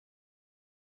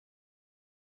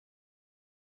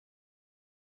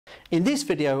In this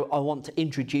video, I want to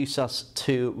introduce us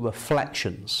to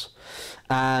reflections,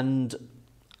 and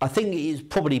I think it'd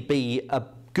probably be a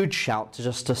good shout to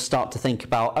just to start to think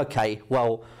about, okay,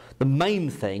 well, the main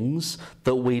things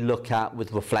that we look at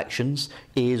with reflections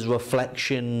is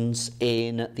reflections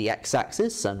in the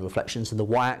x-axis and reflections in the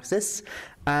y-axis,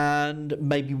 and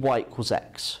maybe y equals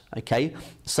x, okay?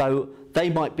 So they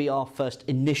might be our first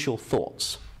initial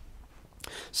thoughts.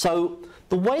 So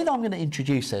the way that I'm going to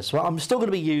introduce this, well, I'm still going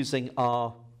to be using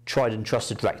our tried and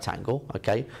trusted rectangle,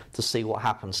 okay, to see what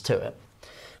happens to it.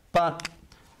 But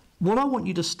what I want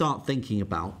you to start thinking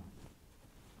about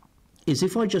is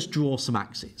if I just draw some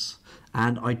axes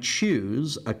and I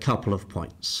choose a couple of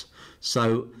points.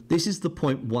 So this is the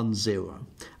point 1, 0,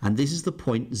 and this is the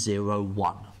point 0,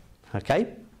 1,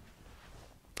 okay?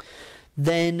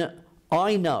 Then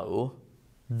I know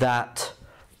that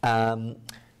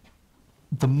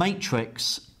the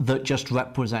matrix that just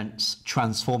represents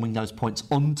transforming those points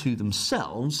onto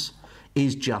themselves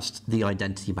is just the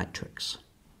identity matrix.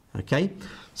 Okay,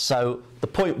 so the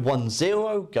point 1,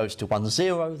 0 goes to 1,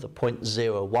 0, the point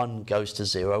 0, 1 goes to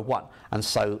 0, 1, and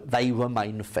so they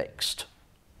remain fixed.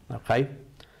 Okay,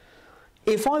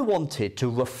 if I wanted to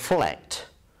reflect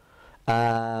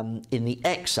in the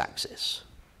x-axis,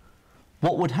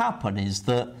 what would happen is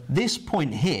that this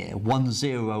point here, 1,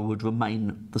 0, would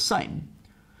remain the same,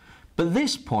 but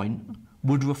this point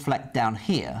would reflect down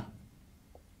here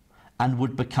and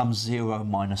would become 0,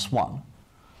 minus 1.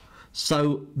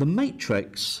 So the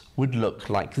matrix would look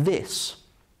like this.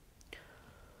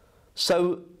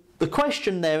 So the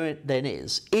question there then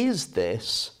is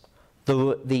this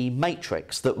the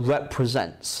matrix that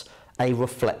represents a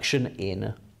reflection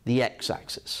in the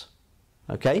x-axis?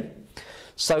 Okay,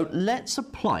 so let's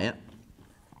apply it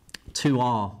to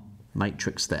our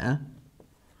matrix there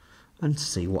and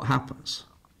see what happens.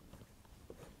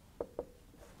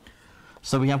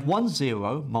 So we have 1,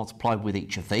 0 multiplied with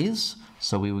each of these.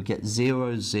 So we would get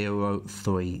 0, 0,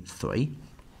 3, 3.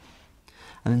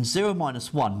 And then 0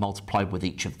 minus 1 multiplied with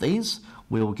each of these,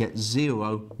 we will get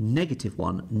 0, negative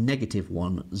 1, negative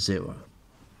 1, 0.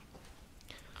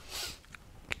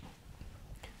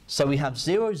 So we have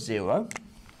 0, 0.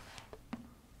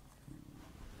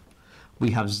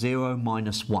 We have 0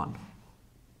 minus 1.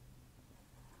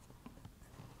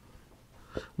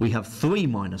 We have 3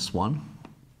 minus 1.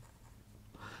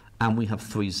 And we have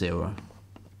 3, 0.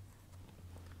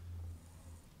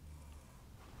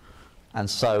 And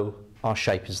so our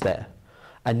shape is there.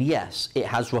 And yes, it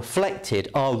has reflected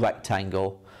our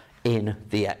rectangle in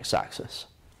the x-axis.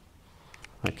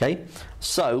 Okay,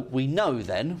 so we know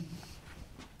then,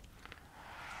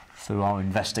 through our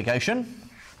investigation,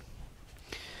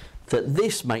 that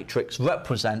this matrix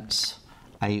represents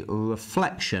a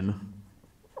reflection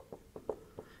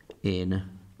in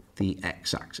the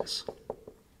x-axis.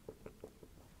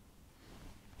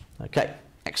 Okay,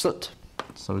 excellent.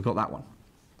 So we've got that one.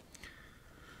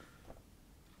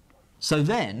 So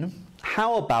then,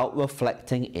 how about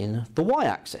reflecting in the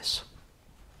y-axis?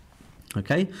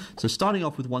 Okay, so starting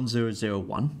off with 1, 0, 0,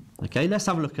 1. Okay, let's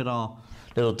have a look at our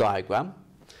little diagram.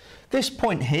 This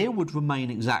point here would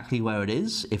remain exactly where it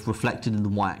is if reflected in the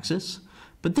y-axis,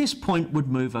 but this point would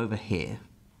move over here.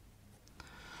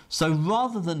 So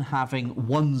rather than having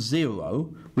 1,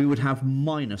 0, we would have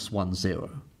minus 1,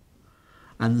 0.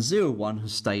 And the 0, 1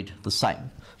 has stayed the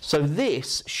same. So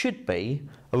this should be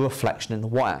a reflection in the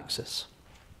y-axis.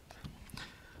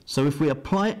 So if we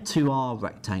apply it to our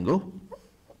rectangle,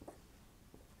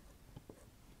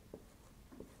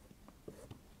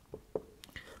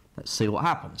 let's see what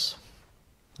happens.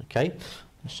 Okay,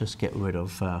 let's just get rid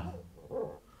of the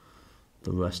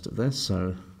rest of this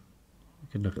so we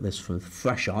can look at this with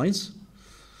fresh eyes.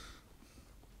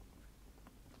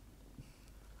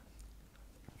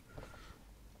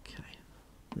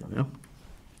 There we are.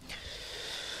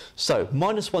 So,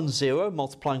 minus 1, 0,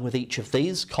 multiplying with each of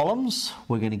these columns,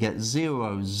 we're going to get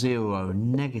 0, 0,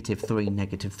 negative 3,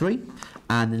 negative 3.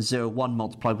 And then 0, 1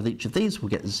 multiplied with each of these, we'll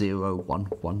get 0, 1,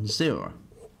 1, 0.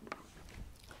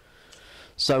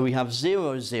 So we have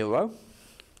 0, 0,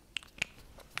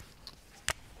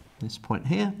 this point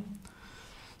here,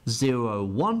 0,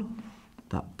 1,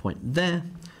 that point there,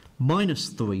 minus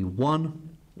 3, 1,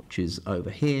 which is over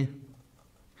here,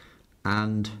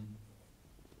 and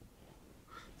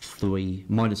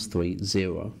minus 3,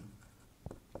 0.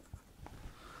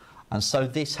 And so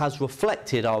this has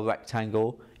reflected our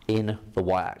rectangle in the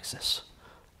y-axis,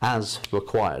 as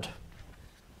required.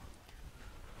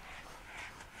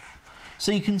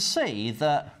 So you can see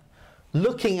that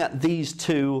looking at these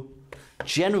two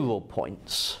general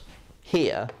points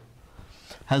here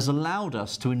has allowed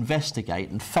us to investigate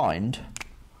and find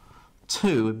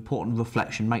two important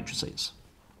reflection matrices.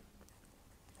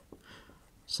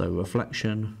 So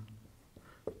reflection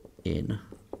in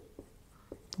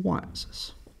the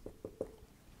y-axis.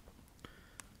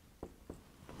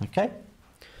 Okay,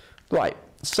 right,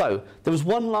 so there was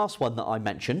one last one that I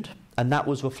mentioned, and that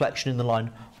was reflection in the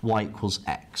line y equals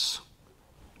x.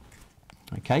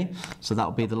 Okay, so that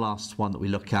will be the last one that we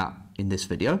look at in this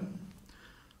video.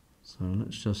 So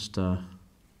let's just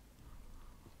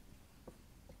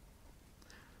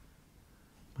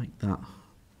make that a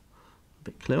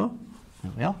bit clearer.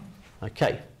 There we are.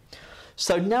 Okay,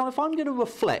 so now if I'm going to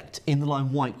reflect in the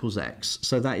line y equals x,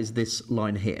 so that is this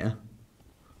line here,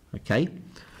 okay,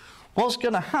 what's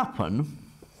going to happen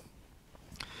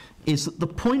is that the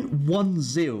point 1,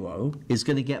 0 is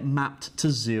going to get mapped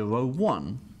to 0,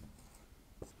 1.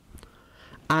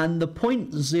 And the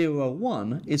point 0,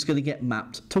 1 is going to get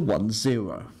mapped to 1,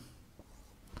 0.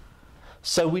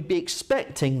 So we'd be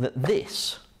expecting that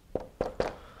this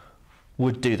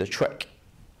would do the trick.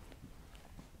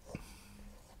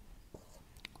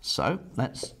 So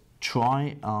let's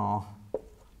try our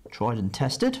tried and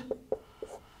tested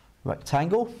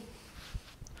rectangle.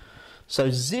 So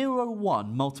 0,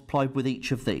 1 multiplied with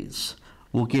each of these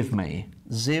will give me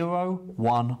 0,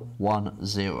 1, 1,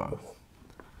 0.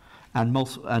 And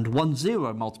 1,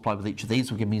 0 multiplied with each of these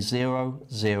will give me 0,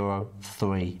 0,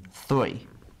 3, 3.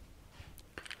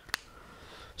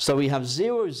 So we have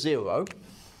 0, 0,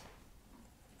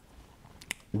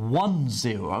 1,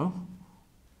 0,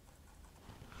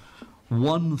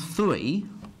 1, 3.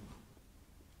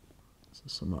 So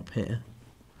some up here.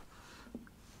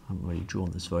 I haven't really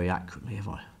drawn this very accurately, have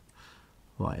I?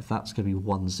 Right, if that's going to be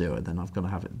 1, 0, then I've got to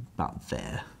have it about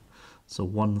there. So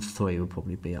 1, 3 will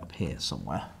probably be up here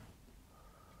somewhere.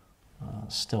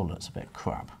 Still looks a bit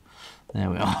crap. There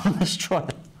we are. Let's try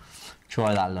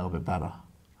that a little bit better.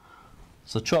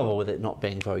 So the trouble with it not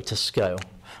being very to scale.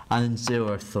 And then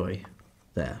 0, 3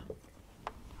 there.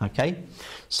 Okay?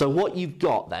 So what you've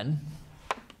got then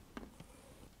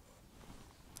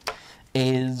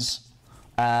is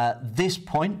this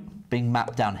point being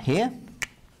mapped down here,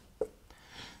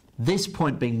 this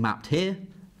point being mapped here,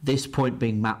 this point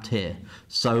being mapped here.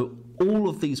 So all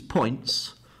of these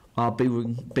points are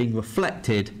being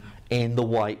reflected in the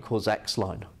y equals x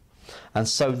line. And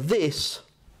so this,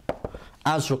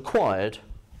 as required,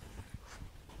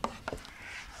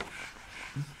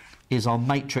 is our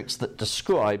matrix that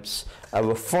describes a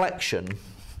reflection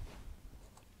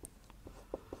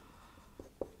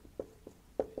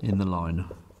in the line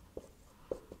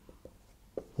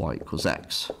y equals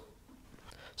x.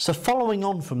 So following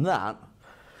on from that,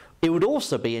 it would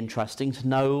also be interesting to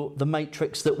know the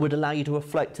matrix that would allow you to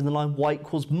reflect in the line y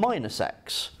equals minus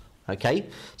x. Okay,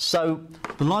 so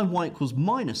the line y equals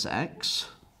minus x,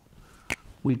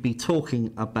 we'd be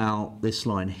talking about this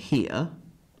line here.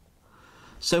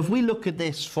 So if we look at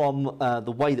this from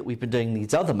the way that we've been doing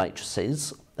these other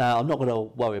matrices, I'm not going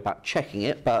to worry about checking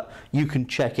it, but you can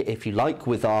check it if you like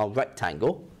with our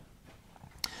rectangle.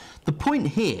 The point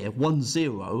here, 1,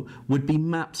 0, would be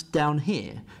mapped down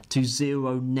here to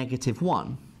 0, negative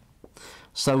 1.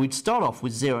 So we'd start off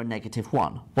with 0, negative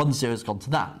 1. 1, 0 has gone to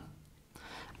that.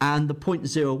 And the point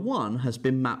 0, 1 has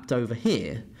been mapped over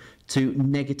here to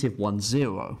negative 1,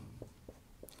 0.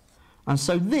 And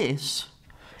so this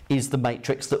is the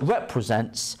matrix that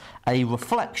represents a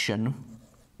reflection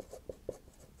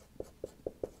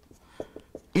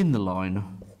in the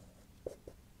line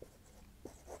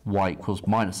y equals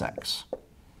minus x.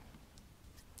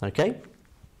 Okay?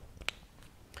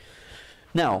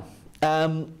 Now,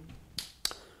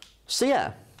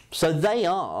 so they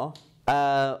are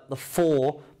the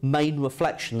 4 main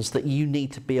reflections that you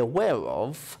need to be aware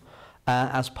of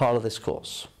as part of this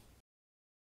course.